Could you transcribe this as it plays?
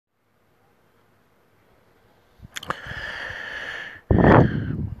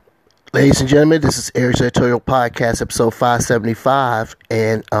Ladies and gentlemen, this is Eric's Editorial Podcast, episode 575,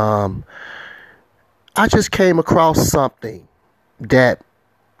 and I just came across something that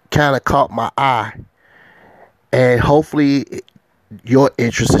kind of caught my eye, and hopefully your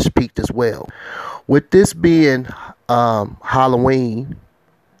interest is piqued as well. With this being Halloween,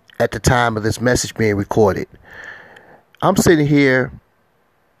 at the time of this message being recorded, I'm sitting here,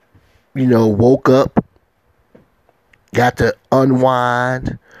 woke up, got to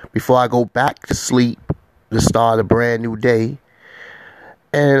unwind before I go back to sleep to start a brand new day.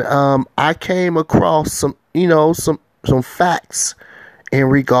 And I came across some facts in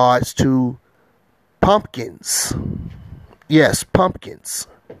regards to pumpkins. Yes, pumpkins.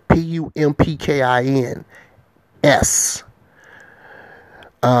 Pumpkins.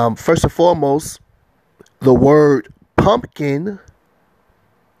 First and foremost, the word pumpkin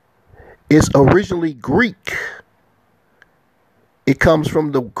is originally Greek. It comes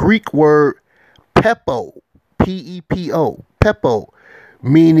from the Greek word pepo, P-E-P-O, pepo,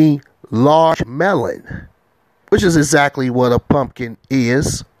 meaning large melon, which is exactly what a pumpkin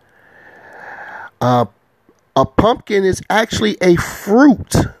is. A pumpkin is actually a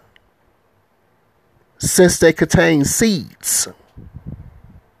fruit since they contain seeds.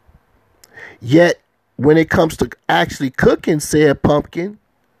 Yet, when it comes to actually cooking said pumpkin,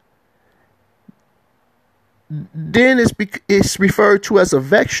 then it's referred to as a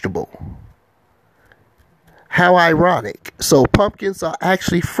vegetable. How ironic. So pumpkins are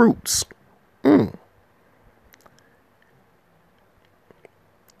actually fruits. Over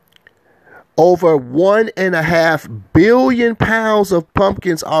 1.5 billion pounds of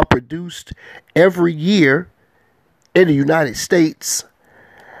pumpkins are produced every year in the United States.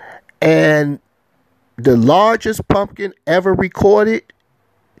 And the largest pumpkin ever recorded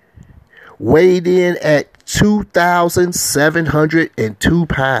weighed in at 2,702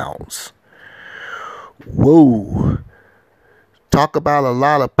 pounds. Whoa. Talk about a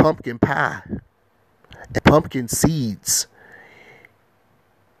lot of pumpkin pie and pumpkin seeds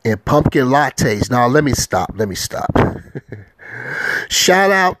and pumpkin lattes. Now, let me stop.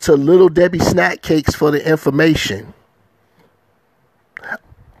 Shout out to Little Debbie Snack Cakes for the information.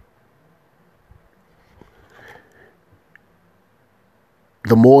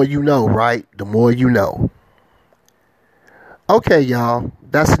 The more you know, right? The more you know. Okay, y'all.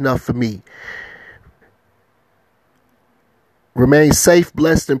 That's enough for me. Remain safe,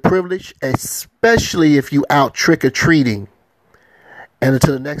 blessed, and privileged, especially if you out trick-or-treating. And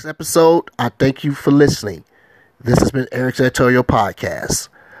until the next episode, I thank you for listening. This has been Eric's Editorial Podcast,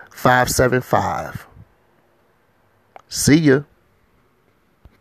 575. See ya.